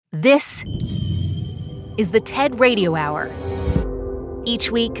This is the TED Radio Hour. Each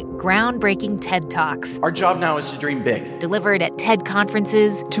week, groundbreaking TED Talks. Our job now is to dream big. Delivered at TED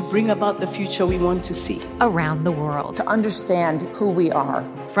conferences. To bring about the future we want to see. Around the world. To understand who we are.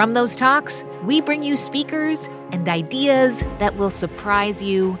 From those talks, we bring you speakers and ideas that will surprise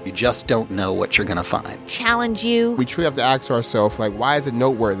you. You just don't know what you're going to find. Challenge you. We truly have to ask ourselves, why is it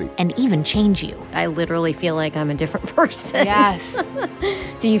noteworthy? And even change you. I literally feel like I'm a different person. Yes.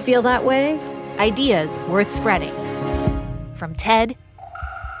 Do you feel that way? Ideas worth spreading. From TED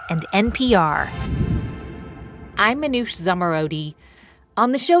and NPR. I'm Manoush Zomorodi.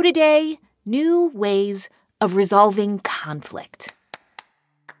 On the show today, new ways of resolving conflict.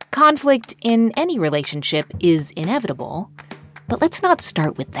 Conflict in any relationship is inevitable, but let's not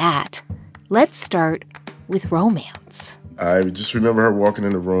start with that. Let's start with romance. I just remember her walking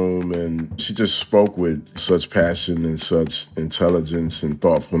in the room, and she just spoke with such passion and such intelligence and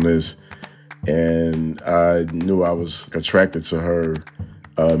thoughtfulness, and I knew I was attracted to her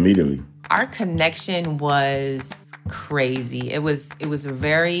immediately. Our connection was crazy. It was a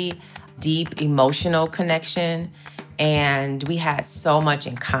very deep emotional connection, and we had so much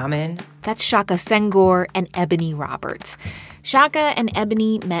in common. That's Shaka Senghor and Ebony Roberts. Shaka and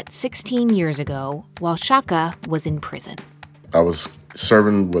Ebony met 16 years ago while Shaka was in prison. I was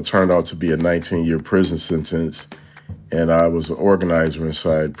serving what turned out to be a 19-year prison sentence, and I was an organizer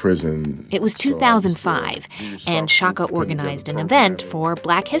inside prison. It was 2005, and Shaka organized an event for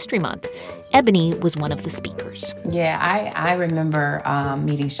Black History Month. Ebony was one of the speakers. Yeah, I remember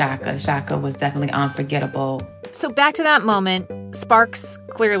meeting Shaka. Shaka was definitely unforgettable. So back to that moment, sparks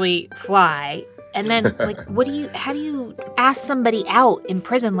clearly fly. And then, how do you ask somebody out in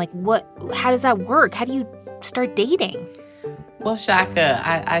prison? How does that work? How do you start dating? Well, Shaka,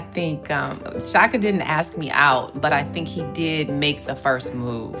 I think Shaka didn't ask me out, but I think he did make the first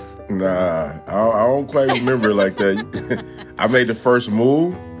move. Nah, I don't quite remember like that. I made the first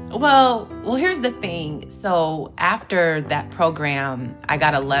move? Well, here's the thing. So after that program, I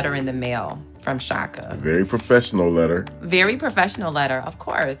got a letter in the mail from Shaka. A very professional letter. Very professional letter, of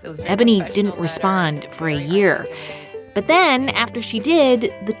course. It was Ebony didn't respond for a year. But then, after she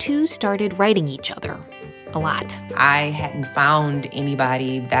did, the two started writing each other. A lot. I hadn't found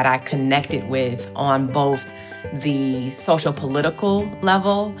anybody that I connected with on both the social political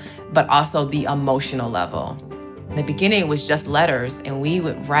level, but also the emotional level. In the beginning, it was just letters, and we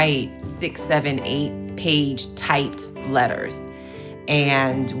would write 6, 7, 8-page typed letters.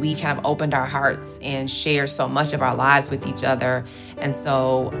 And we kind of opened our hearts and shared so much of our lives with each other. And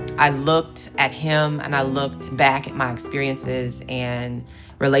so I looked at him and I looked back at my experiences and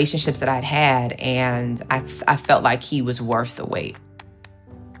relationships that I'd had, and I felt like he was worth the wait.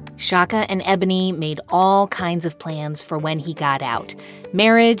 Shaka and Ebony made all kinds of plans for when he got out.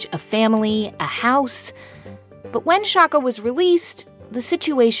 Marriage, a family, a house. But when Shaka was released, the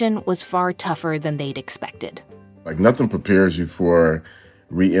situation was far tougher than they'd expected. Nothing prepares you for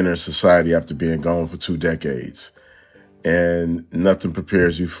re-entering society after being gone for 2 decades. And nothing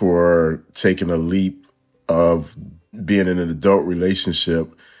prepares you for taking a leap of being in an adult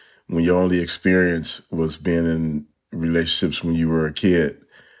relationship when your only experience was being in relationships when you were a kid.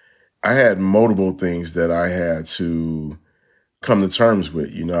 I had multiple things that I had to come to terms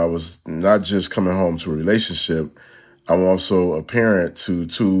with. I was not just coming home to a relationship. I'm also a parent to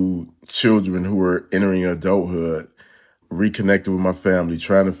 2 children who were entering adulthood, reconnected with my family,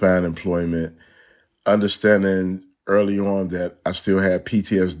 trying to find employment, understanding early on that I still had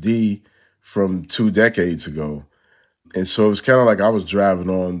PTSD from 2 decades ago. And so it was kind of like I was driving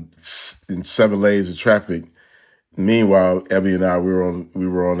in 7 lanes of traffic. Meanwhile, Ebony and I, we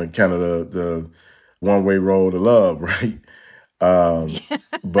were on kind of the one-way road of love, right?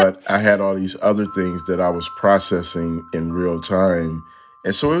 But I had all these other things that I was processing in real time.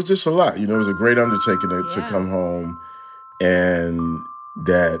 And so it was just a lot. It was a great undertaking to come home. And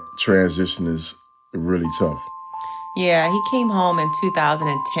that transition is really tough. Yeah, he came home in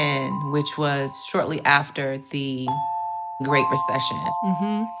 2010, which was shortly after the Great Recession.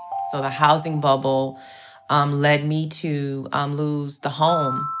 Mm-hmm. So the housing bubble led me to lose the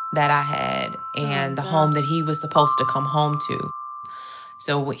home that I had and the home that he was supposed to come home to.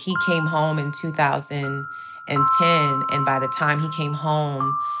 So he came home in 2010, and by the time he came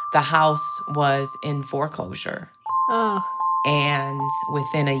home, the house was in foreclosure. Oh. And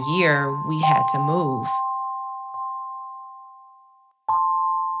within a year, we had to move.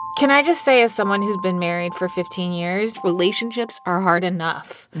 Can I just say, as someone who's been married for 15 years, relationships are hard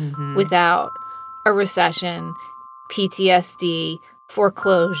enough without a recession, PTSD,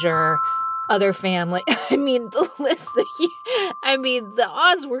 foreclosure, other family. I mean, the list the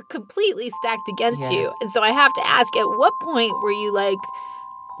odds were completely stacked against you. And so I have to ask, at what point were you like,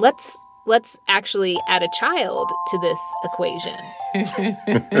 let's actually add a child to this equation?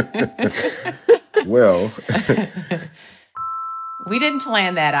 Well, we didn't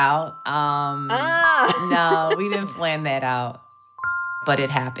plan that out. No, we didn't plan that out. But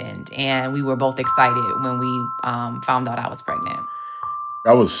it happened, and we were both excited when we found out I was pregnant.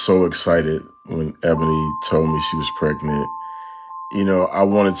 I was so excited when Ebony told me she was pregnant. You know, I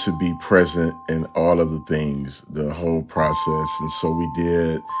wanted to be present in all of the things, the whole process. And so we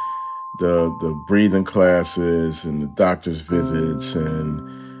did the breathing classes and the doctor's visits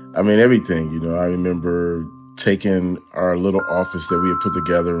and, I mean, everything. You know, I remember taking our little office that we had put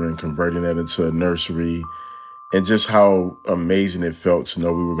together and converting that into a nursery, and just how amazing it felt to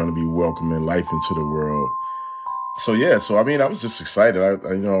know we were going to be welcoming life into the world. So, yeah, I mean, I was just excited. I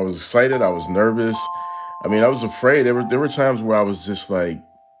was excited. I was nervous. I mean, I was afraid. There were times where I was just like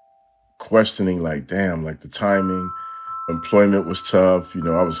questioning, like, damn, like the timing. Employment was tough. You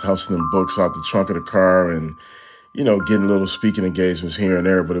know, I was hustling books out the trunk of the car and, you know, getting little speaking engagements here and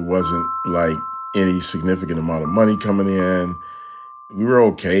there, but it wasn't like any significant amount of money coming in. We were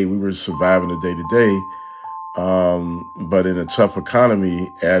okay. We were surviving the day to day. But in a tough economy,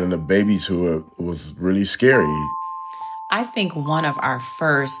 adding a baby to it was really scary. I think one of our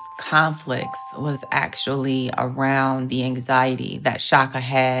first conflicts was actually around the anxiety that Shaka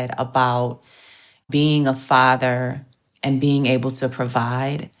had about being a father and being able to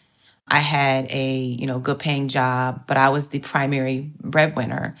provide. I had a, good paying job, but I was the primary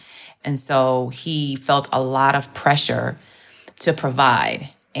breadwinner. And so he felt a lot of pressure to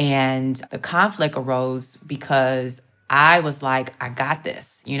provide. And the conflict arose because I was like, I got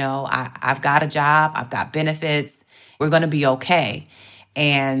this. I've got a job, I've got benefits, we're going to be okay.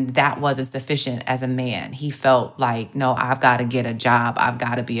 And that wasn't sufficient as a man. He felt like, no, I've got to get a job. I've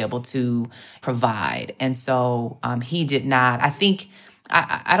got to be able to provide. And so he did not. I think,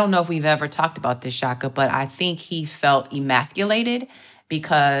 I don't know if we've ever talked about this, Shaka, but I think he felt emasculated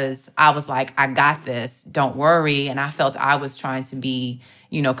because I was like, I got this, don't worry. And I felt I was trying to be,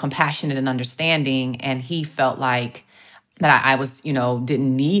 compassionate and understanding. And he felt like that I was,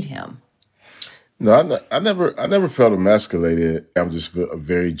 didn't need him. No, I never felt emasculated. I'm just a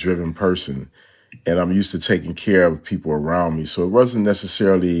very driven person, and I'm used to taking care of people around me. So it wasn't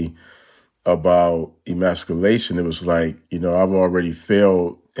necessarily about emasculation. It was like, I've already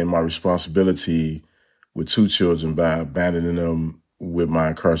failed in my responsibility with 2 children by abandoning them with my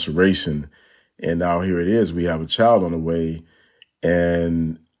incarceration. And now here it is. We have a child on the way,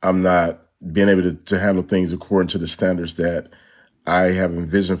 and I'm not being able to handle things according to the standards that I have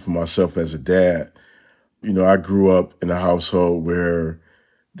envisioned for myself as a dad. I grew up in a household where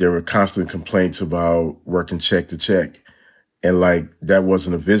there were constant complaints about working check to check. And like, that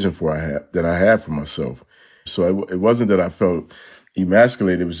wasn't a vision that I had for myself. So it wasn't that I felt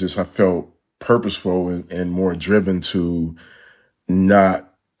emasculated. It was just I felt purposeful and more driven to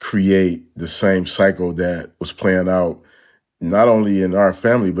not create the same cycle that was playing out not only in our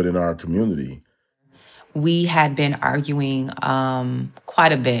family, but in our community. We had been arguing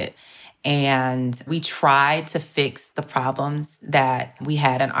quite a bit, and we tried to fix the problems that we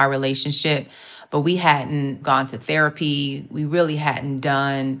had in our relationship, but we hadn't gone to therapy. We really hadn't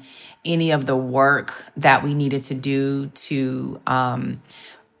done any of the work that we needed to do to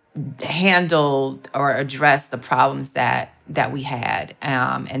handle or address the problems that we had.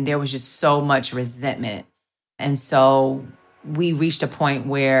 And there was just so much resentment. And so we reached a point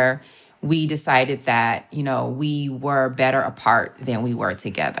where we decided that, we were better apart than we were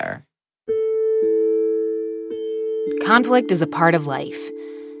together. Conflict is a part of life.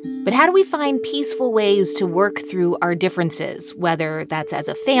 But how do we find peaceful ways to work through our differences, whether that's as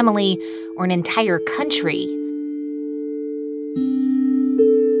a family or an entire country?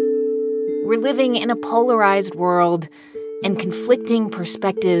 We're living in a polarized world, and conflicting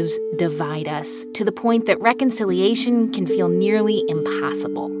perspectives divide us to the point that reconciliation can feel nearly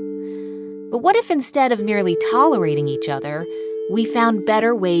impossible. But what if instead of merely tolerating each other, we found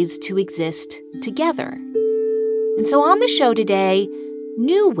better ways to exist together? And so on the show today,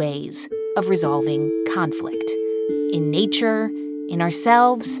 new ways of resolving conflict in nature, in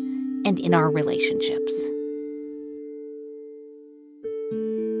ourselves, and in our relationships.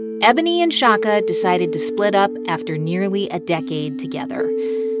 Ebony and Shaka decided to split up after nearly a decade together,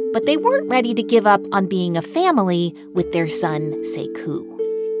 but they weren't ready to give up on being a family with their son, Sekou.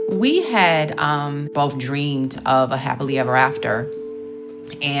 We had both dreamed of a happily ever after.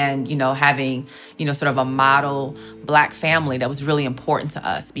 And, having, sort of a model Black family that was really important to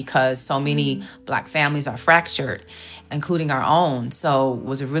us because so many Black families are fractured, including our own. So it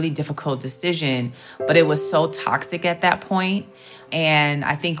was a really difficult decision, but it was so toxic at that point. And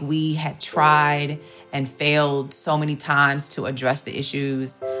I think we had tried and failed so many times to address the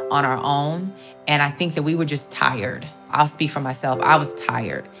issues on our own. And I think that we were just tired. I'll speak for myself. I was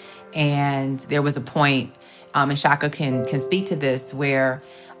tired. And there was a point, and Shaka can speak to this, where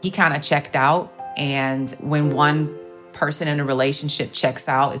he kind of checked out. And when one person in a relationship checks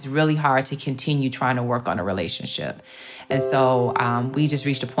out, it's really hard to continue trying to work on a relationship. And so we just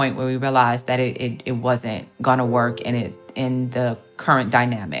reached a point where we realized that it wasn't going to work in the current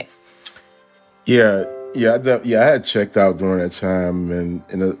dynamic. Yeah, I had checked out during that time,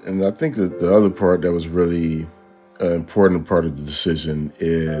 and I think that the other part that was really an important part of the decision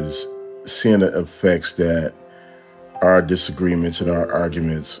is seeing the effects that our disagreements and our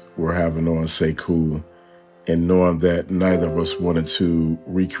arguments were having on Sekou, and knowing that neither of us wanted to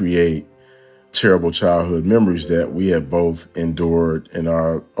recreate terrible childhood memories that we had both endured in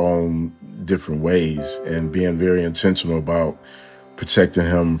our own different ways, and being very intentional about protecting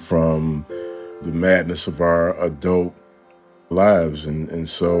him from the madness of our adult lives. And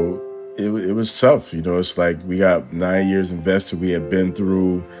so it was tough. It's like we got 9 years invested. We had been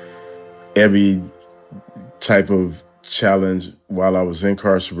through every type of challenge while I was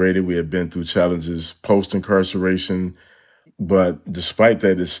incarcerated. We had been through challenges post-incarceration. But despite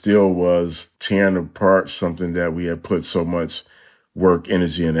that, it still was tearing apart something that we had put so much work,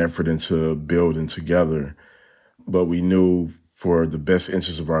 energy, and effort into building together. But we knew for the best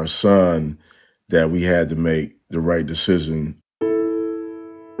interest of our son that we had to make the right decision.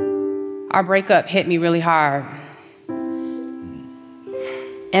 Our breakup hit me really hard.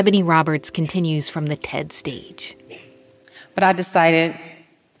 Ebony Roberts continues from the TED stage. But I decided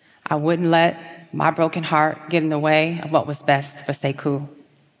I wouldn't let my broken heart get in the way of what was best for Sekou.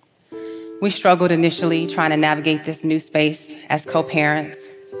 We struggled initially trying to navigate this new space as co-parents.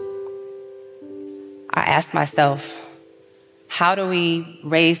 I asked myself, how do we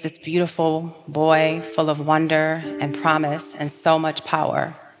raise this beautiful boy full of wonder and promise and so much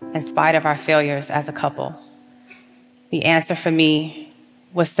power in spite of our failures as a couple? The answer for me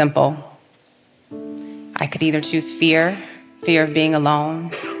was simple. I could either choose fear of being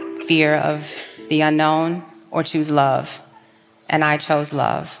alone, fear of the unknown, or choose love. And I chose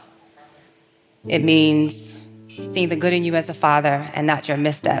love. It means seeing the good in you as a father and not your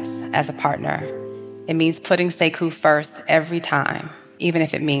missteps as a partner. It means putting Sekou first every time, even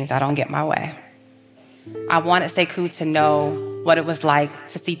if it means I don't get my way. I wanted Sekou to know what it was like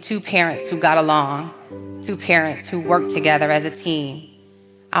to see two parents who got along, two parents who worked together as a team.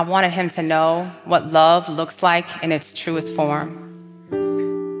 I wanted him to know what love looks like in its truest form.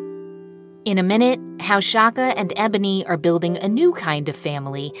 In a minute, how Shaka and Ebony are building a new kind of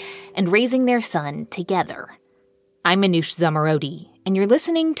family and raising their son together. I'm Manoush Zomorodi, and you're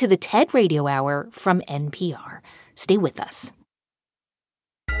listening to the TED Radio Hour from NPR. Stay with us.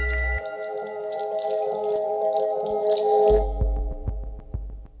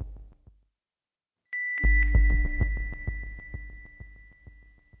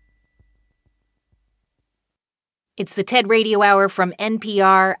 It's the TED Radio Hour from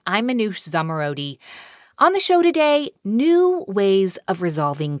NPR. I'm Manoush Zomorodi. On the show today, new ways of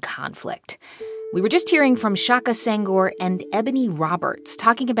resolving conflict. We were just hearing from Shaka Senghor and Ebony Roberts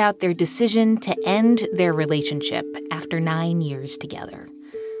talking about their decision to end their relationship after 9 years together.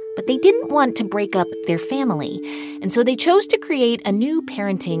 But they didn't want to break up their family, and so they chose to create a new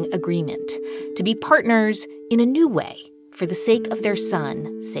parenting agreement to be partners in a new way for the sake of their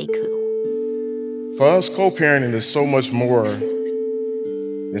son, Sekou. For us, co-parenting is so much more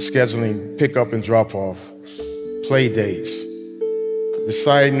than scheduling pick-up and drop-off, play dates,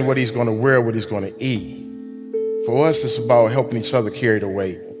 deciding what he's going to wear, what he's going to eat. For us, it's about helping each other carry the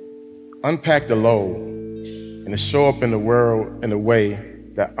weight, unpack the load, and to show up in the world in a way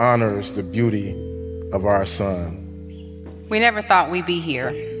that honors the beauty of our son. We never thought we'd be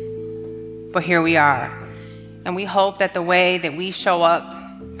here, but here we are. And we hope that the way that we show up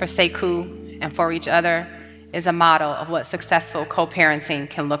for Sekou and for each other is a model of what successful co-parenting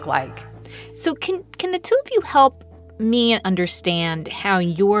can look like. So can the two of you help me understand how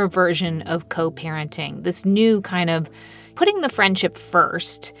your version of co-parenting, this new kind of putting the friendship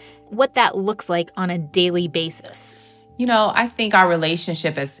first, what that looks like on a daily basis? I think our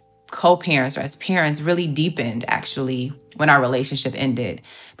relationship as co-parents or as parents really deepened, actually, when our relationship ended.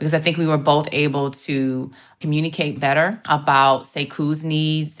 Because I think we were both able to communicate better about Sekou's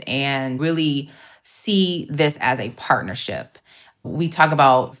needs and really see this as a partnership. We talk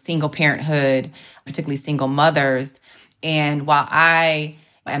about single parenthood, particularly single mothers. And while I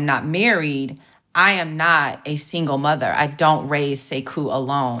am not married, I am not a single mother. I don't raise Sekou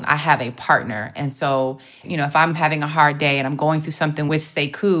alone. I have a partner. And so, if I'm having a hard day and I'm going through something with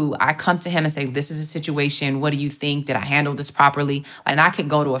Sekou, I come to him and say, this is a situation. What do you think? Did I handle this properly? And I can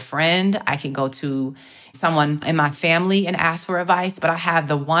go to a friend. I can go to someone in my family and ask for advice. But I have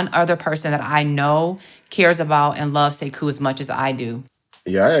the one other person that I know cares about and loves Sekou as much as I do.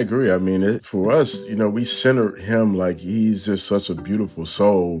 Yeah, I agree. I mean, for us, we center him like he's just such a beautiful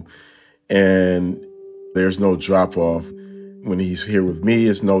soul. And there's no drop-off. When he's here with me,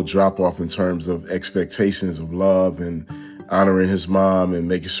 it's no drop-off in terms of expectations of love and honoring his mom and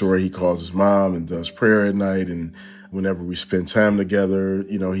making sure he calls his mom and does prayer at night. And whenever we spend time together,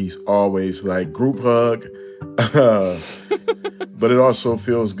 he's always like group hug. But it also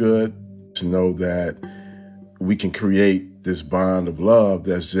feels good to know that we can create this bond of love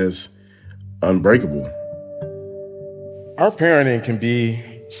that's just unbreakable. Our parenting can be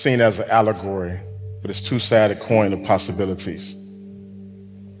seen as an allegory for this two-sided coin of possibilities.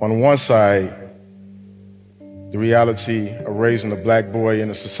 On one side, the reality of raising a black boy in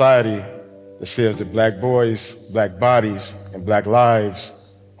a society that says that black boys, black bodies, and black lives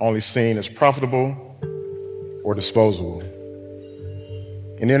are only seen as profitable or disposable.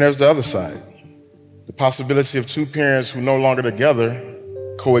 And then there's the other side, the possibility of two parents who no longer together,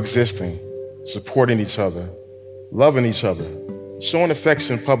 coexisting, supporting each other, loving each other, showing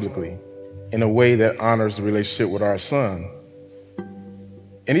affection publicly in a way that honors the relationship with our son.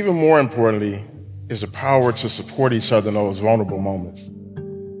 And even more importantly, is the power to support each other in those vulnerable moments.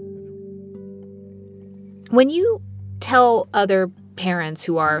 When you tell other parents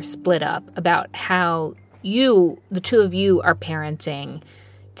who are split up about how the two of you are parenting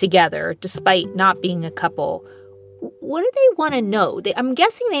together, despite not being a couple, what do they want to know? I'm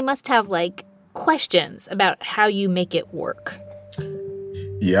guessing they must have, questions about how you make it work.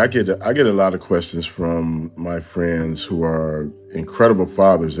 Yeah, I get a lot of questions from my friends who are incredible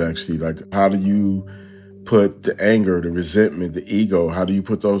fathers, actually. Like, how do you put the anger, the resentment, the ego, how do you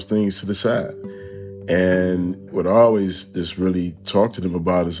put those things to the side? And what I always just really talk to them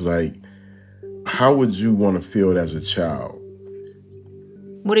about is how would you want to feel as a child?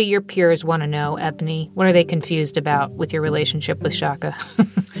 What do your peers want to know, Ebony? What are they confused about with your relationship with Shaka?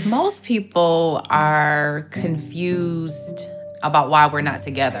 Most people are confused about why we're not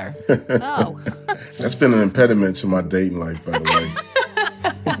together. Oh. That's been an impediment to my dating life, by the way.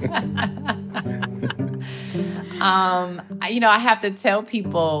 I have to tell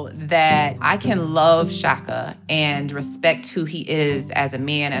people that I can love Shaka and respect who he is as a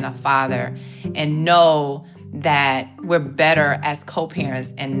man and a father and know that we're better as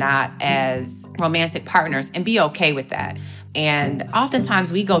co-parents and not as romantic partners and be okay with that. And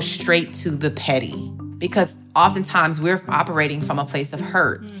oftentimes we go straight to the petty because oftentimes we're operating from a place of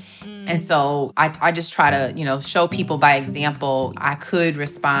hurt. Mm-hmm. And so I just try to, show people by example, I could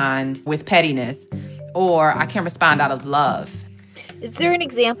respond with pettiness or I can respond out of love. Is there an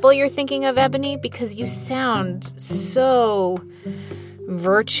example you're thinking of, Ebony? Because you sound so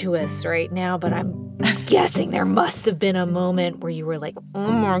virtuous right now, but I'm guessing there must have been a moment where you were like,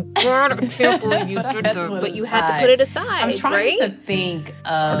 oh my God, I can't believe you did that. But you had to put it aside, I'm trying right? to think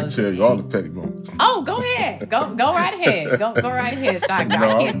of... I can tell you all the petty moments. Oh, go ahead. Go right ahead. Go right ahead, Shaka.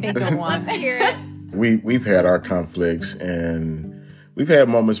 I can't think of one. Let's hear it. We've had our conflicts, and we've had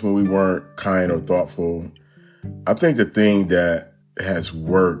moments when we weren't kind or thoughtful. I think the thing that has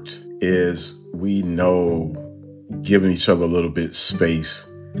worked is we know giving each other a little bit space,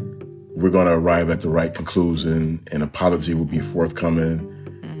 we're going to arrive at the right conclusion. An apology will be forthcoming.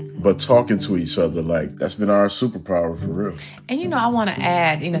 Mm-hmm. But talking to each other, that's been our superpower for real. And, I want to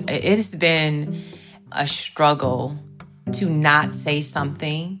add, it has been a struggle to not say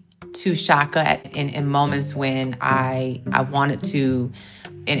something to Shaka in moments when I wanted to.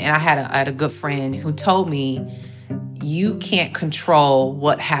 And I had a good friend who told me, you can't control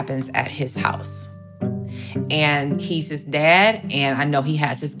what happens at his house. And he's his dad, and I know he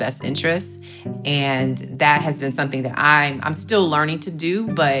has his best interests. And that has been something that I'm still learning to do,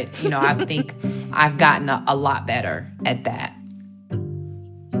 but, I think I've gotten a lot better at that.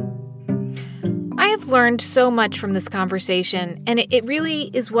 I have learned so much from this conversation, and it really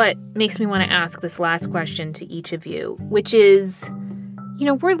is what makes me want to ask this last question to each of you, which is,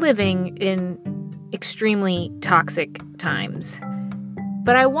 we're living in extremely toxic times,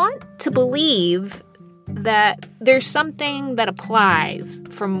 but I want to believe that there's something that applies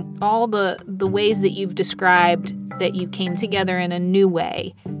from all the ways that you've described that you came together in a new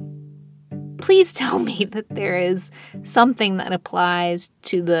way. please tell me that there is something that applies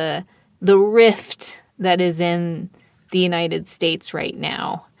to the rift that is in the United States right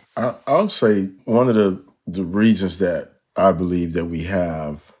now. I'll say one of the reasons that I believe that we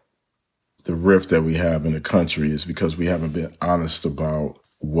have the rift that we have in the country is because we haven't been honest about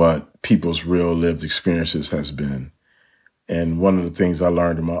what people's real lived experiences has been. And one of the things I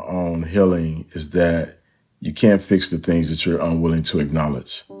learned in my own healing is that you can't fix the things that you're unwilling to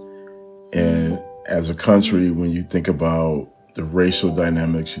acknowledge. And as a country, when you think about the racial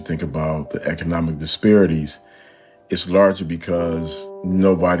dynamics, you think about the economic disparities, it's largely because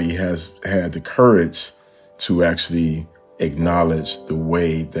nobody has had the courage to actually acknowledge the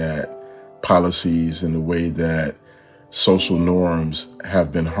way that policies and the way that social norms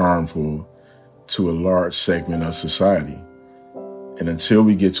have been harmful to a large segment of society. And until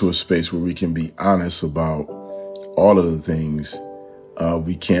we get to a space where we can be honest about all of the things,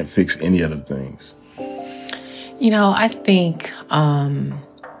 we can't fix any of the things. I think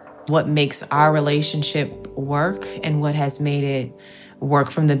what makes our relationship work and what has made it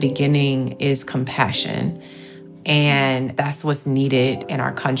work from the beginning is compassion. And that's what's needed in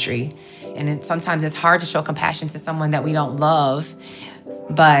our country. And sometimes it's hard to show compassion to someone that we don't love,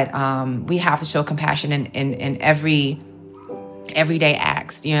 but we have to show compassion in everyday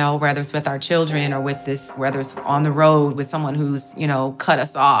acts, whether it's with our children or whether it's on the road with someone who's, cut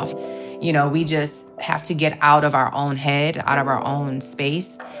us off. We just have to get out of our own head, out of our own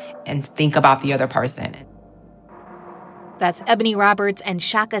space, and think about the other person. That's Ebony Roberts and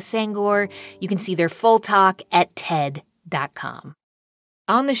Shaka Sangor. You can see their full talk at TED.com.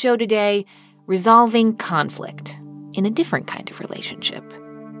 On the show today, resolving conflict in a different kind of relationship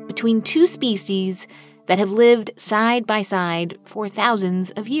between two species that have lived side by side for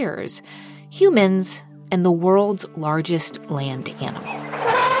thousands of years, humans and the world's largest land animal.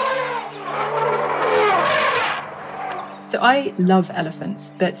 So I love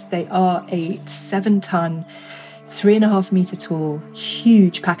elephants, but they are a 7-ton, 3.5 meter tall,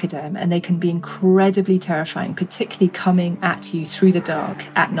 huge pachyderm, and they can be incredibly terrifying, particularly coming at you through the dark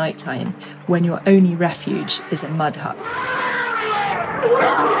at nighttime when your only refuge is a mud hut.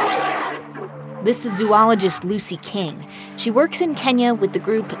 This is zoologist Lucy King. She works in Kenya with the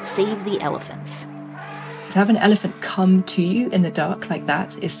group Save the Elephants. To have an elephant come to you in the dark like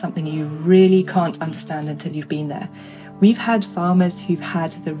that is something you really can't understand until you've been there. We've had farmers who've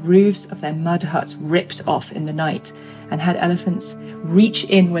had the roofs of their mud huts ripped off in the night and had elephants reach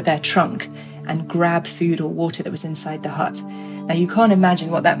in with their trunk and grab food or water that was inside the hut. Now, you can't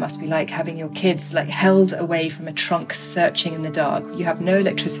imagine what that must be like, having your kids held away from a trunk searching in the dark. You have no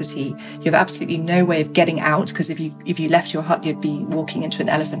electricity. You have absolutely no way of getting out, because if you left your hut, you'd be walking into an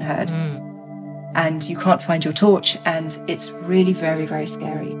elephant herd. And you can't find your torch, and it's really very, very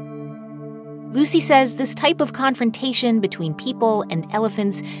scary. Lucy says this type of confrontation between people and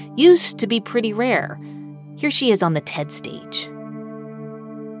elephants used to be pretty rare. Here she is on the TED stage.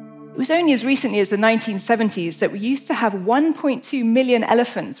 It was only as recently as the 1970s that we used to have 1.2 million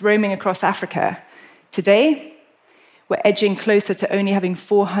elephants roaming across Africa. Today, we're edging closer to only having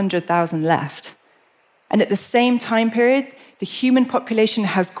 400,000 left. And at the same time period, the human population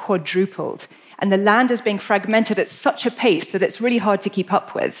has quadrupled, and the land is being fragmented at such a pace that it's really hard to keep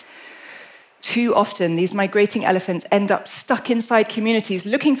up with. Too often, these migrating elephants end up stuck inside communities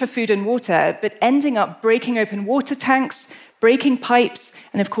looking for food and water, but ending up breaking open water tanks, breaking pipes,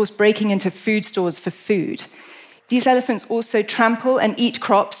 and of course, breaking into food stores for food. These elephants also trample and eat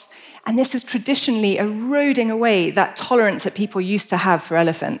crops, and this is traditionally eroding away that tolerance that people used to have for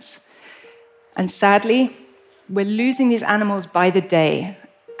elephants. And sadly, we're losing these animals by the day,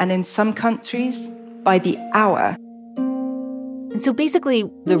 and in some countries, by the hour. And so basically,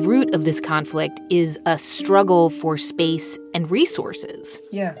 the root of this conflict is a struggle for space and resources.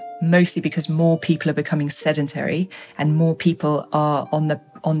 Yeah. Mostly because more people are becoming sedentary and more people are on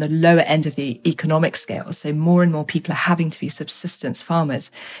the lower end of the economic scale. So more and more people are having to be subsistence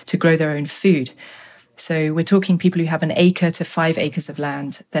farmers to grow their own food. So we're talking people who have 1 acre to 5 acres of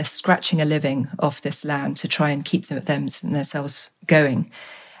land. They're scratching a living off this land to try and keep themselves going.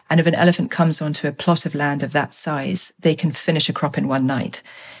 And if an elephant comes onto a plot of land of that size, they can finish a crop in one night.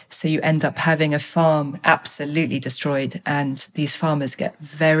 So you end up having a farm absolutely destroyed, and these farmers get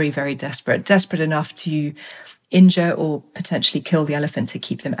very, very desperate enough to injure or potentially kill the elephant to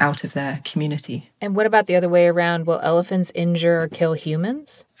keep them out of their community. And what about the other way around? Will elephants injure or kill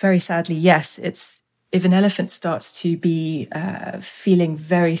humans? Very sadly, yes. It's If an elephant starts to be feeling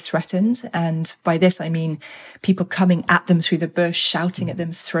very threatened, and by this I mean people coming at them through the bush, shouting at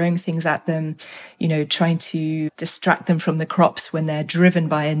them, throwing things at them, trying to distract them from the crops when they're driven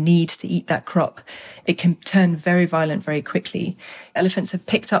by a need to eat that crop, it can turn very violent very quickly. Elephants have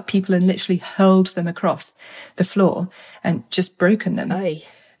picked up people and literally hurled them across the floor and just broken them. Aye.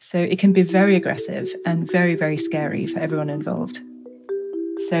 So it can be very aggressive and very, very scary for everyone involved.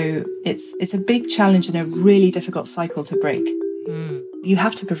 So it's a big challenge and a really difficult cycle to break. You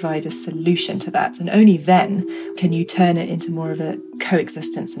have to provide a solution to that, and only then can you turn it into more of a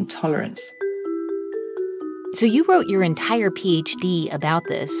coexistence and tolerance. So you wrote your entire PhD about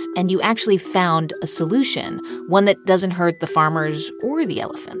this, and you actually found a solution, one that doesn't hurt the farmers or the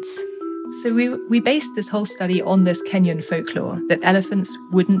elephants. So we based this whole study on this Kenyan folklore that elephants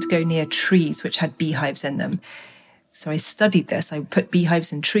wouldn't go near trees which had beehives in them. So I studied this. I put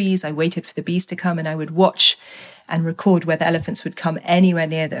beehives in trees. I waited for the bees to come, and I would watch and record whether elephants would come anywhere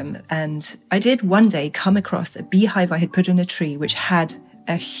near them. And I did one day come across a beehive I had put in a tree which had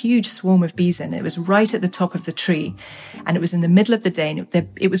a huge swarm of bees in it. It was right at the top of the tree, and it was in the middle of the day, and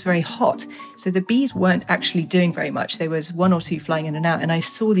it was very hot. So the bees weren't actually doing very much. There was one or two flying in and out, and I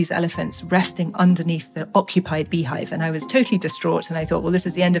saw these elephants resting underneath the occupied beehive, and I was totally distraught, and I thought, well, this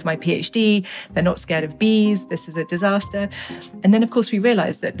is the end of my PhD. They're not scared of bees. This is a disaster. And then, of course, we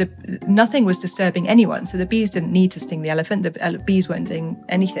realized that nothing was disturbing anyone, so the bees didn't need to sting the elephant. The bees weren't doing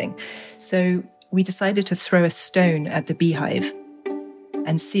anything. So we decided to throw a stone at the beehive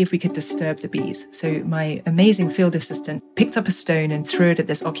and see if we could disturb the bees. So my amazing field assistant picked up a stone and threw it at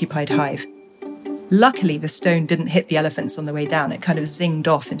this occupied hive. Luckily, the stone didn't hit the elephants on the way down. It kind of zinged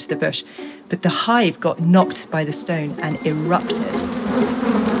off into the bush. But the hive got knocked by the stone and erupted.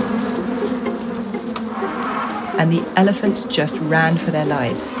 And the elephants just ran for their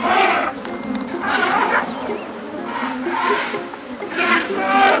lives.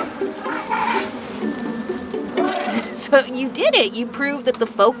 So you did it. You proved that the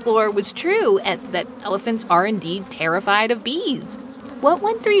folklore was true and that elephants are indeed terrified of bees. What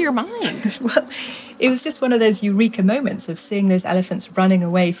went through your mind? Well, it was just one of those eureka moments of seeing those elephants running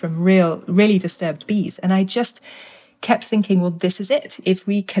away from really disturbed bees. And I just kept thinking, well, this is it. If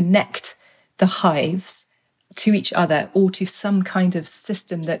we connect the hives to each other or to some kind of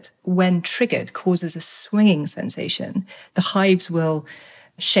system that, when triggered, causes a swinging sensation, the hives will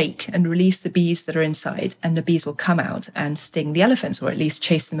shake and release the bees that are inside, and the bees will come out and sting the elephants, or at least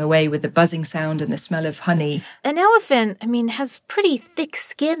chase them away with the buzzing sound and the smell of honey. An elephant, has pretty thick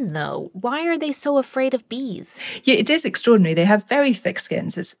skin, though. Why are they so afraid of bees? Yeah, it is extraordinary. They have very thick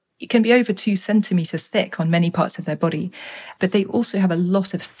skins. It can be over 2 centimeters thick on many parts of their body, but they also have a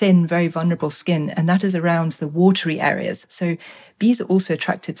lot of thin, very vulnerable skin, and that is around the watery areas. So bees are also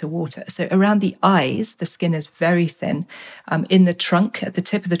attracted to water. So around the eyes, the skin is very thin. In the trunk, at the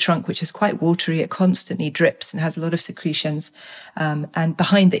tip of the trunk, which is quite watery, it constantly drips and has a lot of secretions. And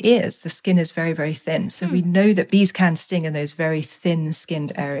behind the ears, the skin is very, very thin. So we know that bees can sting in those very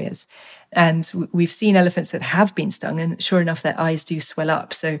thin-skinned areas. And we've seen elephants that have been stung, and sure enough, their eyes do swell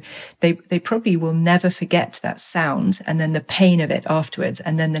up. So they probably will never forget that sound, and then the pain of it afterwards,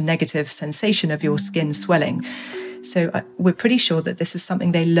 and then the negative sensation of your skin swelling. So we're pretty sure that this is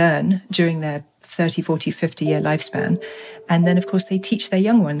something they learn during their 30, 40, 50-year lifespan. And then, of course, they teach their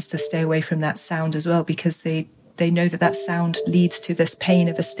young ones to stay away from that sound as well, because they know that sound leads to this pain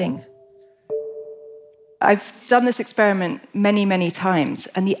of a sting. I've done this experiment many, many times,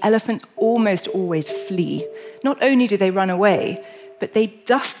 and the elephants almost always flee. Not only do they run away, but they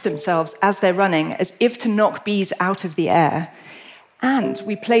dust themselves as they're running, as if to knock bees out of the air. And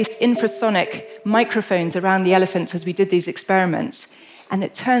we placed infrasonic microphones around the elephants as we did these experiments. And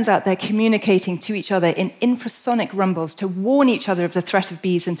it turns out they're communicating to each other in infrasonic rumbles to warn each other of the threat of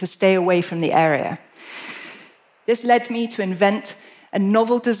bees and to stay away from the area. This led me to invent a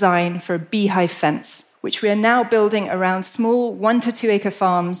novel design for a beehive fence, which we are now building around small 1 to 2 acre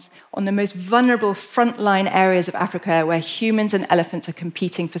farms on the most vulnerable frontline areas of Africa where humans and elephants are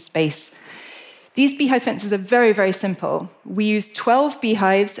competing for space. These beehive fences are very, very simple. We use 12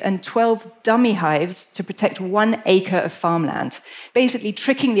 beehives and 12 dummy hives to protect 1 acre of farmland, basically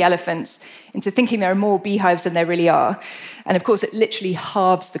tricking the elephants into thinking there are more beehives than there really are. And of course, it literally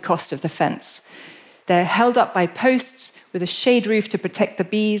halves the cost of the fence. They're held up by posts with a shade roof to protect the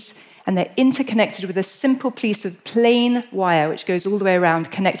bees, and they're interconnected with a simple piece of plain wire which goes all the way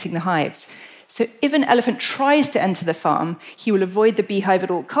around, connecting the hives. So if an elephant tries to enter the farm, he will avoid the beehive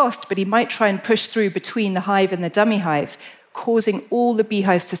at all costs, but he might try and push through between the hive and the dummy hive, causing all the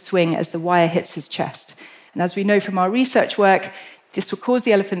beehives to swing as the wire hits his chest. And as we know from our research work, This will cause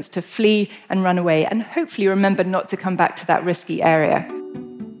the elephants to flee and run away, and hopefully remember not to come back to that risky area.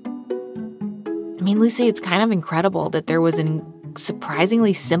 I mean, Lucy, it's kind of incredible that there was a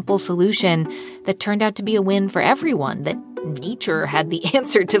surprisingly simple solution that turned out to be a win for everyone, that nature had the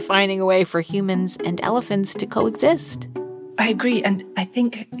answer to finding a way for humans and elephants to coexist. I agree, and I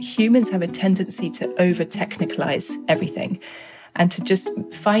think humans have a tendency to over-technicalize everything and to just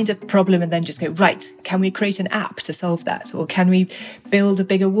find a problem and then just go, right, can we create an app to solve that? Or can we build a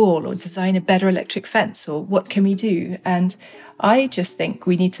bigger wall or design a better electric fence? Or what can we do? And I just think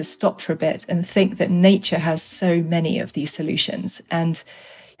we need to stop for a bit and think that nature has so many of these solutions. And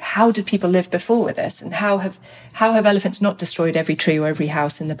how did people live before with this? And how have elephants not destroyed every tree or every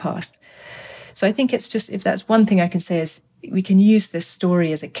house in the past? So I think it's just, if that's one thing I can say, is we can use this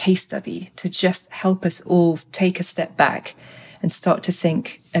story as a case study to just help us all take a step back and start to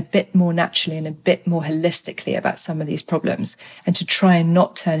think a bit more naturally and a bit more holistically about some of these problems, and to try and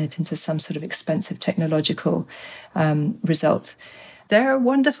not turn it into some sort of expensive technological result. There are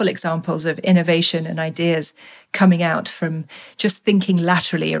wonderful examples of innovation and ideas coming out from just thinking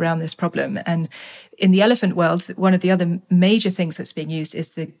laterally around this problem. And in the elephant world, one of the other major things that's being used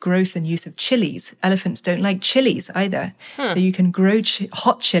is the growth and use of chilies. Elephants don't like chilies either. So you can grow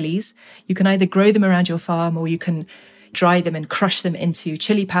hot chilies. You can either grow them around your farm, or you can dry them and crush them into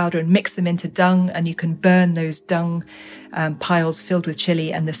chili powder and mix them into dung, and you can burn those dung piles filled with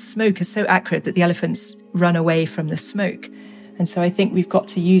chili, and the smoke is so acrid that the elephants run away from the smoke. And so I think we've got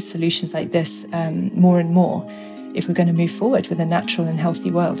to use solutions like this more and more if we're going to move forward with a natural and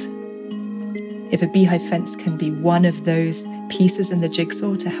healthy world. If a beehive fence can be one of those pieces in the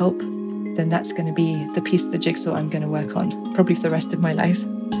jigsaw to help, then that's going to be the piece of the jigsaw I'm going to work on, probably for the rest of my life.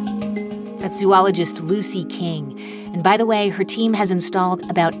 That's zoologist Lucy King. And by the way, her team has installed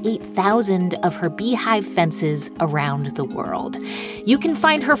about 8,000 of her beehive fences around the world. You can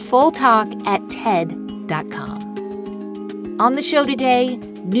find her full talk at TED.com. On the show today,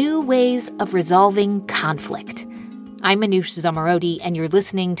 new ways of resolving conflict. I'm Manoush Zomorodi, and you're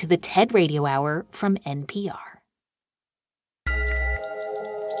listening to the TED Radio Hour from NPR.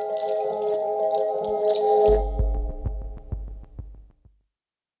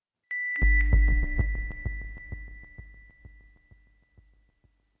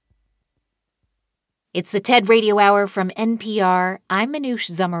 It's the TED Radio Hour from NPR. I'm Manoush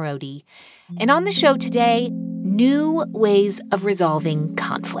Zomorodi. And on the show today, new ways of resolving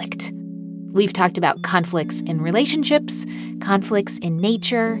conflict. We've talked about conflicts in relationships, conflicts in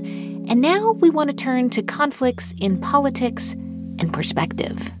nature, and now we want to turn to conflicts in politics and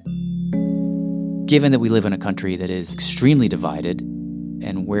perspective. Given that we live in a country that is extremely divided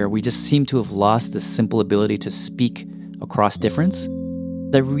and where we just seem to have lost the simple ability to speak across difference,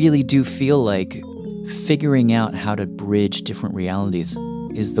 I really do feel like figuring out how to bridge different realities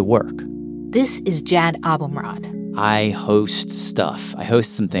is the work. This is Jad Abumrad. I host stuff. I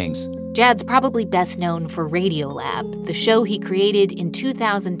host some things. Jad's probably best known for Radiolab, the show he created in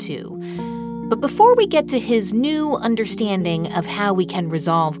 2002. But before we get to his new understanding of how we can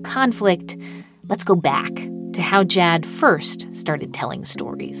resolve conflict, let's go back to how Jad first started telling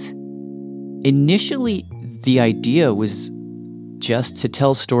stories. Initially, the idea was just to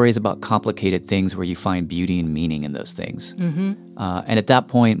tell stories about complicated things where you find beauty and meaning in those things. Mm-hmm. And at that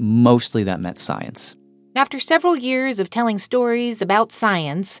point, mostly that meant science. After several years of telling stories about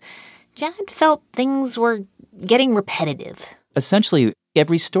science, Jad felt things were getting repetitive. Essentially,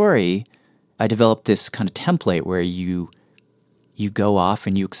 every story, I developed this kind of template where you go off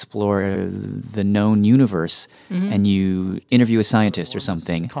and you explore the known universe, and you interview a scientist or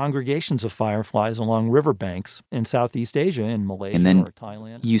something. Congregations of fireflies along riverbanks in Southeast Asia, in Malaysia and then or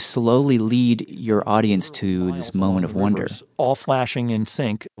Thailand. You slowly lead your audience to this moment of wonder. All flashing in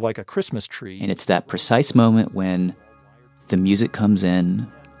sync like a Christmas tree. And it's that precise moment when the music comes in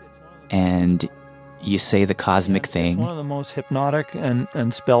and you say the cosmic thing. It's one of the most hypnotic and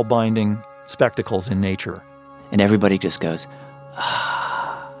spellbinding spectacles in nature. And everybody just goes,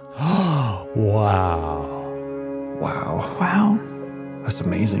 wow. Wow. Wow. That's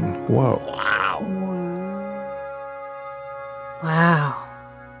amazing. Whoa. Wow.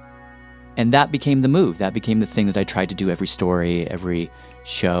 And that became the move. That became the thing that I tried to do every story, every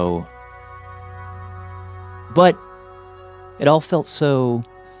show. But it all felt so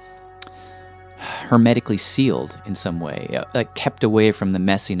hermetically sealed in some way, like kept away from the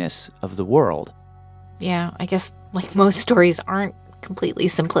messiness of the world. Yeah, I guess like most stories aren't completely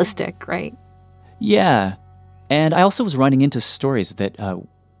simplistic, right? Yeah. And I also was running into stories that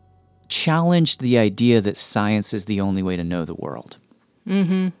challenged the idea that science is the only way to know the world.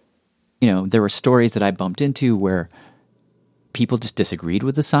 Mm-hmm. You know, there were stories that I bumped into where people just disagreed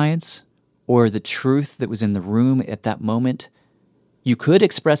with the science, or the truth that was in the room at that moment. You could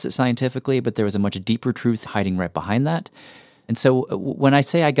express it scientifically, but there was a much deeper truth hiding right behind that. And so when I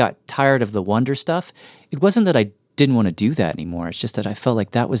say I got tired of the wonder stuff, it wasn't that I didn't want to do that anymore. It's just that I felt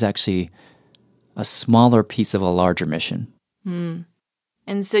like that was actually a smaller piece of a larger mission.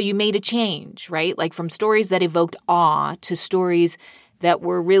 And so you made a change, right? Like from stories that evoked awe to stories that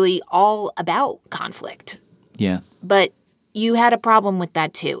were really all about conflict. Yeah. But you had a problem with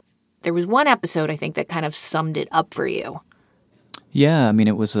that too. There was one episode, I think, that kind of summed it up for you. Yeah, I mean,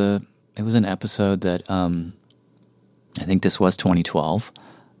 it was an episode that I think this was 2012.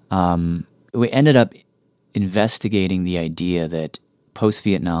 We ended up investigating the idea that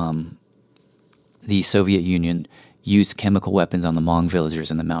post-Vietnam, the Soviet Union used chemical weapons on the Hmong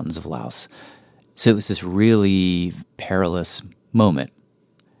villagers in the mountains of Laos. So it was this really perilous moment.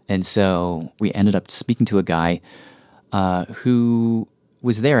 And so we ended up speaking to a guy who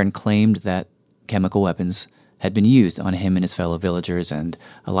was there and claimed that chemical weapons had been used on him and his fellow villagers, and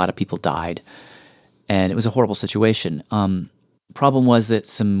a lot of people died. And it was a horrible situation. Problem was that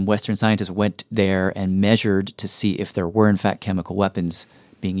some Western scientists went there and measured to see if there were, in fact, chemical weapons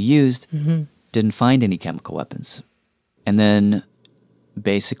being used. Didn't find any chemical weapons. And then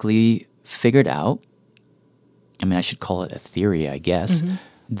basically figured out, I mean, I should call it a theory, I guess,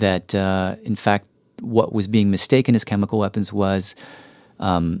 that in fact, what was being mistaken as chemical weapons was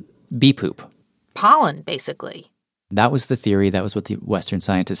bee poop. Pollen, basically. That was the theory. That was what the Western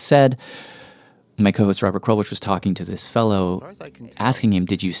scientists said. My co-host Robert Krulwich was talking to this fellow, asking him,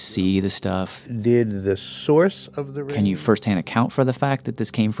 did you see the stuff? Did the source of the rain... Can you firsthand account for the fact that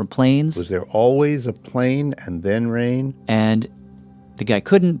this came from planes? Was there always a plane and then rain? And the guy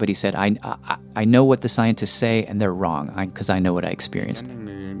couldn't, but he said, I know what the scientists say, and they're wrong, because I know what I experienced.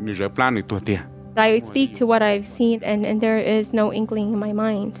 I speak to what I've seen, and there is no inkling in my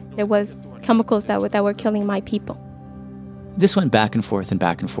mind. There was chemicals that were killing my people. This went back and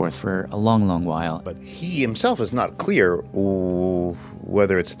forth for a long, long while. But he himself is not clear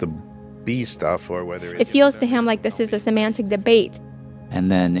whether it's the bee stuff or whether it's... It feels to him like this is a semantic debate.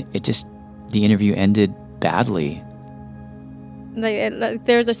 And then the interview ended badly.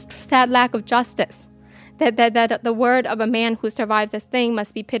 There's a sad lack of justice. That the word of a man who survived this thing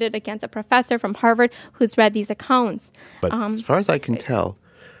must be pitted against a professor from Harvard who's read these accounts. But as far as I can tell,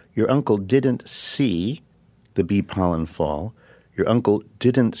 your uncle didn't see the bee pollen fall. Your uncle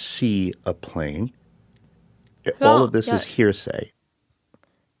didn't see a plane. All of this is hearsay.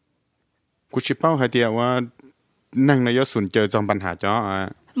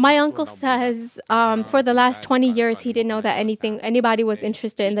 My uncle says for the last 20 years, he didn't know that anybody was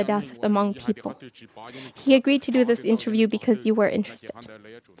interested in the deaths of the Hmong people. He agreed to do this interview because you were interested.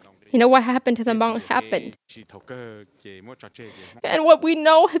 You know, what happened to the Hmong happened. And what we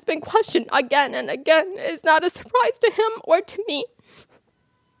know has been questioned again and again is not a surprise to him or to me.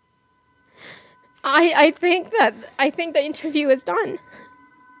 I think the interview is done.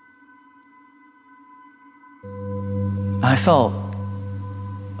 I felt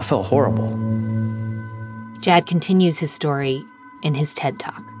horrible. Jad continues his story in his TED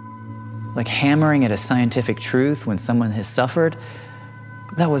Talk. Like hammering at a scientific truth when someone has suffered,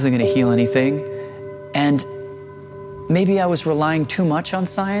 that wasn't going to heal anything. And maybe I was relying too much on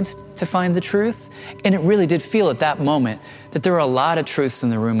science to find the truth. And it really did feel at that moment that there were a lot of truths in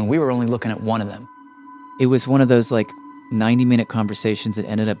the room and we were only looking at one of them. It was one of those 90-minute conversations that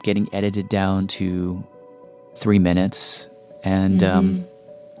ended up getting edited down to 3 minutes. And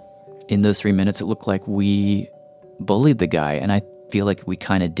in those 3 minutes, it looked like we bullied the guy. And I feel like we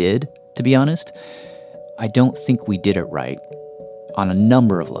kind of did, to be honest. I don't think we did it right on a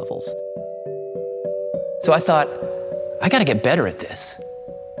number of levels. So I thought, I got to get better at this.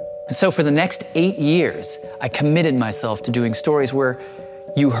 And so for the next 8 years, I committed myself to doing stories where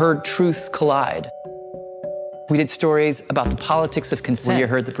you heard truths collide. We did stories about the politics of consent, where you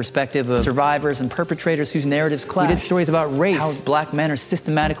heard the perspective of survivors and perpetrators whose narratives clash. We did stories about race, how black men are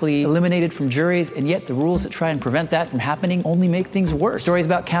systematically eliminated from juries, and yet the rules that try and prevent that from happening only make things worse. Stories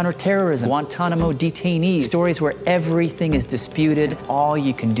about counterterrorism, Guantanamo detainees, stories where everything is disputed. All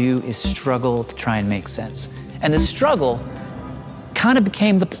you can do is struggle to try and make sense. And the struggle kind of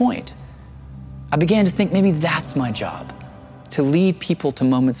became the point. I began to think maybe that's my job, to lead people to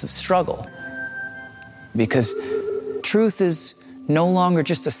moments of struggle. Because truth is no longer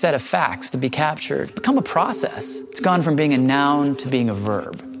just a set of facts to be captured. It's become a process. It's gone from being a noun to being a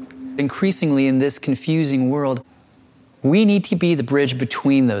verb. Increasingly in this confusing world, we need to be the bridge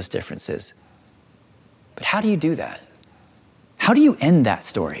between those differences. But how do you do that? How do you end that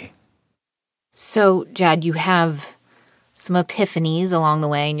story? So, Jad, you have some epiphanies along the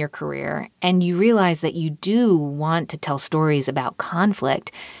way in your career, and you realize that you do want to tell stories about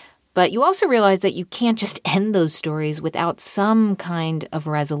conflict, but you also realize that you can't just end those stories without some kind of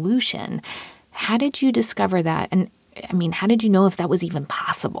resolution. How did you discover that? And, how did you know if that was even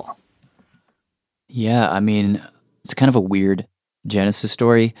possible? Yeah, it's kind of a weird Genesis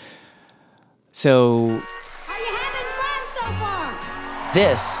story. So... Are you having fun so far?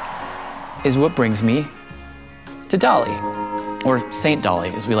 This is what brings me to Dolly, or Saint Dolly,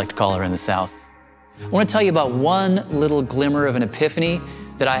 as we like to call her in the South. I want to tell you about one little glimmer of an epiphany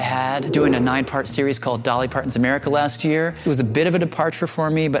that I had doing a 9-part series called Dolly Parton's America last year. It was a bit of a departure for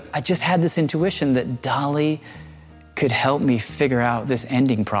me, but I just had this intuition that Dolly could help me figure out this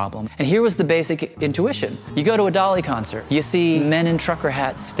ending problem. And here was the basic intuition. You go to a Dolly concert, you see men in trucker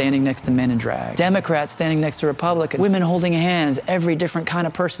hats standing next to men in drag, Democrats standing next to Republicans, women holding hands, every different kind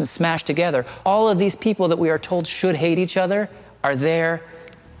of person smashed together. All of these people that we are told should hate each other are there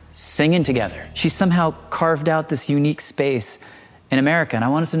singing together. She somehow carved out this unique space in America, and I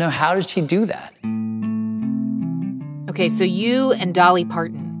wanted to know, how did she do that? Okay, so you and Dolly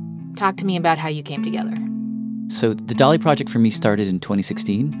Parton, talk to me about how you came together. So the Dolly Project for me started in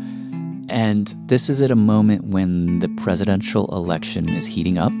 2016, and this is at a moment when the presidential election is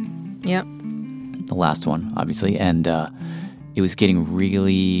heating up. Yep. The last one, obviously, and it was getting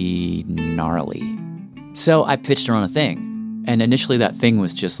really gnarly. So I pitched her on a thing, and initially that thing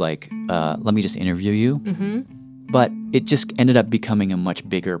was just like, let me just interview you. Mm-hmm. But it just ended up becoming a much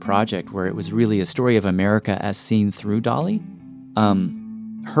bigger project where it was really a story of America as seen through Dolly.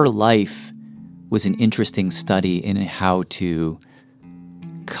 Her life was an interesting study in how to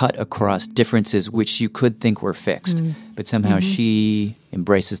cut across differences which you could think were fixed, but somehow she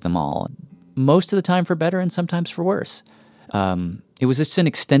embraces them all. Most of the time for better and sometimes for worse. It was just an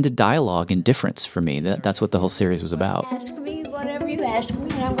extended dialogue in difference for me. That's what the whole series was about. Ask me whatever you ask me,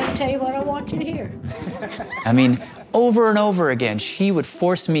 and I'm going to tell you what I want you to hear. Over and over again, she would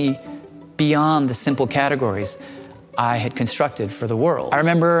force me beyond the simple categories I had constructed for the world. I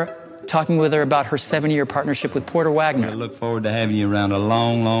remember talking with her about her 7-year partnership with Porter Wagoner. I look forward to having you around a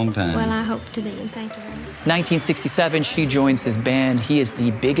long, long time. Well, I hope to be, and thank you very much. 1967, she joins his band. He is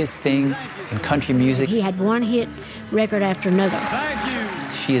the biggest thing in country music. He had one hit record after another. Thank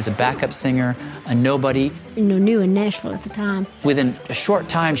you. She is a backup singer, a nobody. New in Nashville at the time. Within a short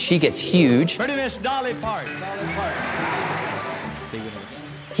time, she gets huge. Pretty Miss Dolly Parton.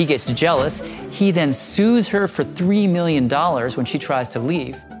 He gets jealous. He then sues her for $3 million when she tries to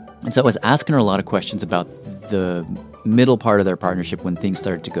leave. And so I was asking her a lot of questions about the middle part of their partnership when things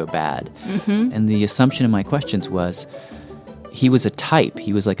started to go bad. Mm-hmm. And the assumption in my questions was he was a type.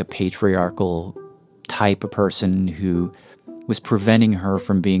 He was like a patriarchal type of person who was preventing her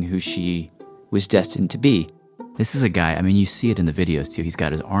from being who she was destined to be. This is a guy, you see it in the videos too. He's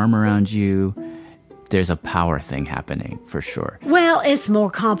got his arm around you. There's a power thing happening for sure. Well, it's more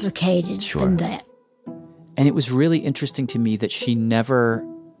complicated than that. And it was really interesting to me that she never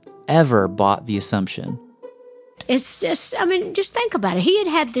ever bought the assumption. It's just, just think about it. He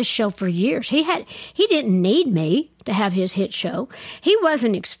had this show for years. He didn't need me to have his hit show. He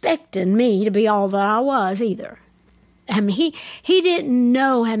wasn't expecting me to be all that I was either. He didn't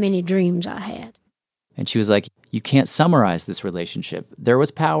know how many dreams I had. And she was like, you can't summarize this relationship. There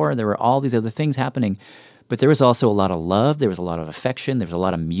was power, there were all these other things happening, but there was also a lot of love, there was a lot of affection, there was a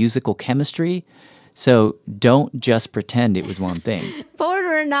lot of musical chemistry. So don't just pretend it was one thing.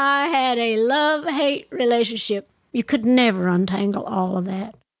 Porter and I had a love-hate relationship. You could never untangle all of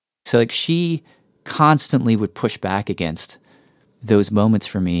that. So she constantly would push back against those moments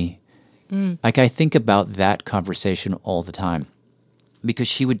for me. I think about that conversation all the time. Because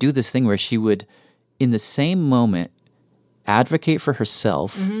she would do this thing where she would, in the same moment, advocate for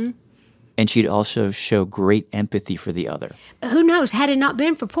herself, and she'd also show great empathy for the other. Who knows? Had it not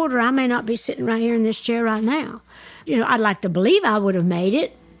been for Porter, I may not be sitting right here in this chair right now. I'd like to believe I would have made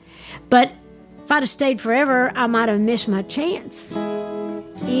it, but if I'd have stayed forever, I might have missed my chance.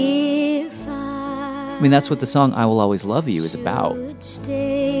 That's what the song I Will Always Love You is about.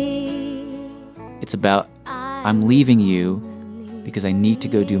 It's about, I'm leaving you because I need to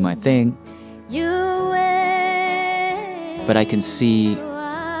go do my thing, but I can see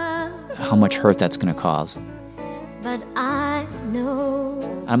how much hurt that's going to cause. But I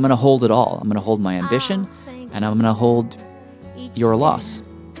know I'm going to hold it all. I'm going to hold my ambition, and I'm going to hold your loss.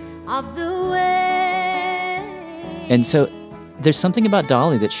 Of the way. And so there's something about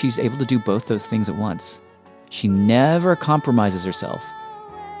Dolly that she's able to do both those things at once. She never compromises herself,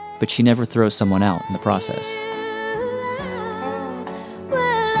 but she never throws someone out in the process.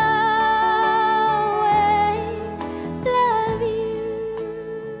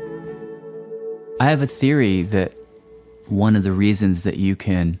 I have a theory that one of the reasons that you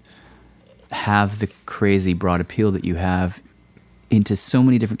can have the crazy broad appeal that you have into so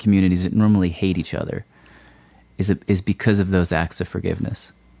many different communities that normally hate each other is because of those acts of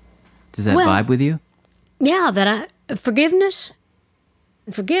forgiveness. Does that vibe with you? Yeah, forgiveness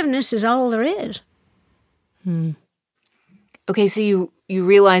is all there is. Okay, so you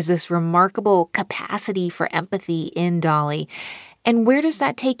realize this remarkable capacity for empathy in Dolly. And where does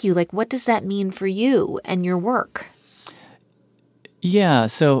that take you? Like, what does that mean for you and your work? Yeah,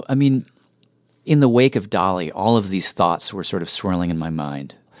 so, I mean, in the wake of Dolly, all of these thoughts were sort of swirling in my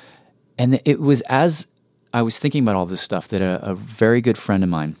mind. And it was as I was thinking about all this stuff that a very good friend of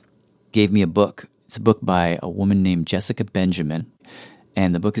mine gave me a book. It's a book by a woman named Jessica Benjamin,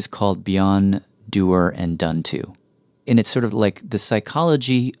 and the book is called Beyond Doer and Done To. And it's sort of like the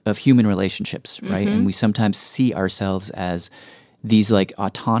psychology of human relationships, right? And we sometimes see ourselves as these like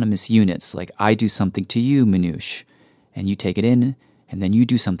autonomous units, like I do something to you, Manoush, and you take it in, and then you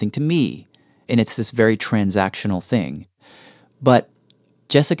do something to me. And it's this very transactional thing. But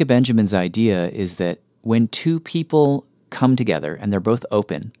Jessica Benjamin's idea is that when two people come together and they're both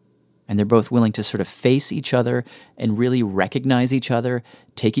open and they're both willing to sort of face each other and really recognize each other,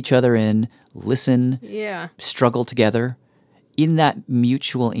 take each other in, listen, struggle together, in that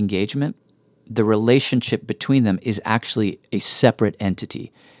mutual engagement, the relationship between them is actually a separate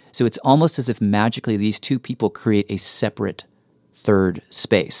entity. So it's almost as if magically these two people create a separate third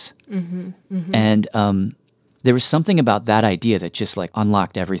space. And there was something about that idea that just like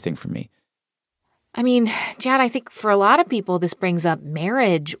unlocked everything for me. I mean, Jad, I think for a lot of people, this brings up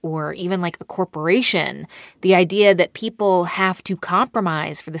marriage or even like a corporation. The idea that people have to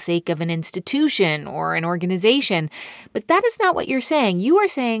compromise for the sake of an institution or an organization. But that is not what you're saying. You are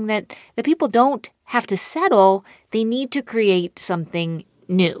saying that the people don't have to settle. They need to create something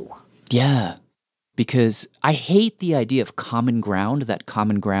new. Yeah, because I hate the idea of common ground, that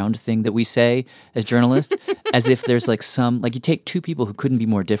common ground thing that we say as journalists, as if there's like like you take two people who couldn't be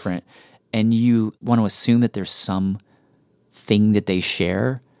more different and you want to assume that there's some thing that they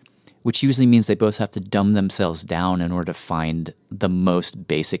share, which usually means they both have to dumb themselves down in order to find the most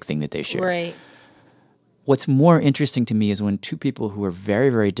basic thing that they share. Right. What's more interesting to me is when two people who are very,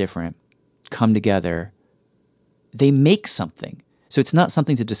 very different come together, they make something. So it's not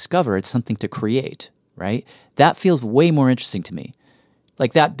something to discover, it's something to create, right? That feels way more interesting to me.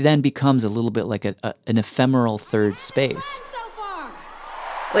 Like that then becomes a little bit like an ephemeral third space.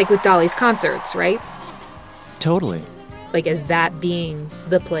 Like with Dolly's concerts, right? Totally. Like as that being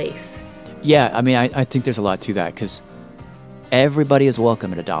the place. Yeah, I mean, I think there's a lot to that because everybody is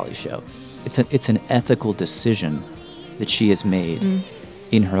welcome at a Dolly show. It's an ethical decision that she has made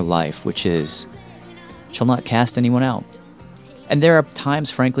in her life, which is she'll not cast anyone out. And there are times,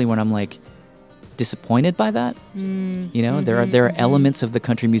 frankly, when I'm like disappointed by that. You know, there are elements of the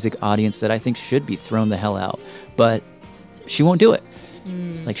country music audience that I think should be thrown the hell out, but she won't do it.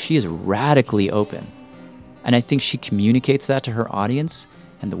 Like she is radically open. And I think she communicates that to her audience,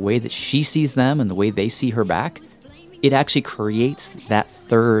 and the way that she sees them and the way they see her back, it actually creates that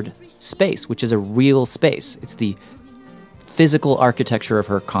third space, which is a real space. It's the physical architecture of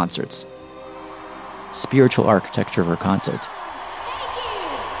her concerts, spiritual architecture of her concerts.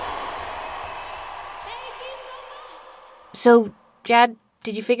 So, Jad,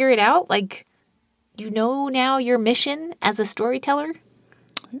 did you figure it out? Like, you know now your mission as a storyteller?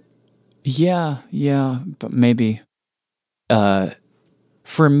 Yeah, but maybe.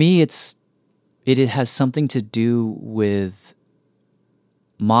 For me, it has something to do with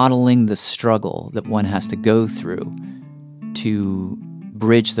modeling the struggle that one has to go through to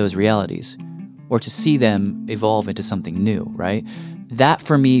bridge those realities or to see them evolve into something new, right? That,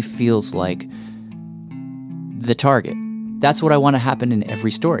 for me, feels like the target. That's what I want to happen in every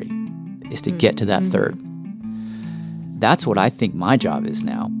story, is to get to that third. That's what I think my job is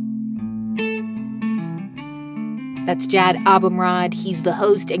now. That's Jad Abumrad. He's the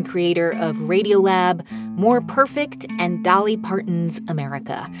host and creator of Radiolab, More Perfect, and Dolly Parton's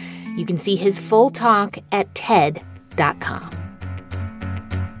America. You can see his full talk at TED.com.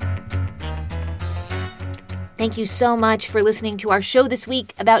 Thank you so much for listening to our show this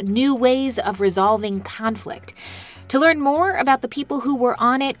week about new ways of resolving conflict. To learn more about the people who were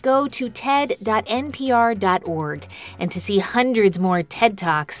on it, go to ted.npr.org. And to see hundreds more TED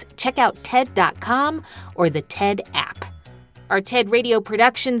Talks, check out TED.com or the TED app. Our TED Radio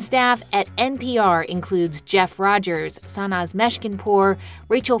production staff at NPR includes Jeff Rogers, Sanaz Meshkinpour,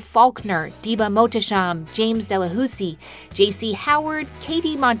 Rachel Faulkner, Diba Mohtasham, James Delahousie, J.C. Howard,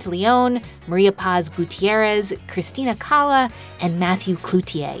 Katie Monteleone, Maria Paz Gutierrez, Christina Cala, and Matthew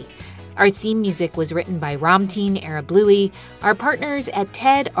Cloutier. Our theme music was written by Ramteen Arablouei. Our partners at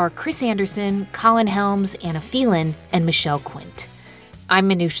TED are Chris Anderson, Colin Helms, Anna Phelan, and Michelle Quint. I'm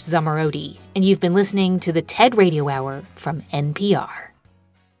Manoush Zomorodi, and you've been listening to the TED Radio Hour from NPR.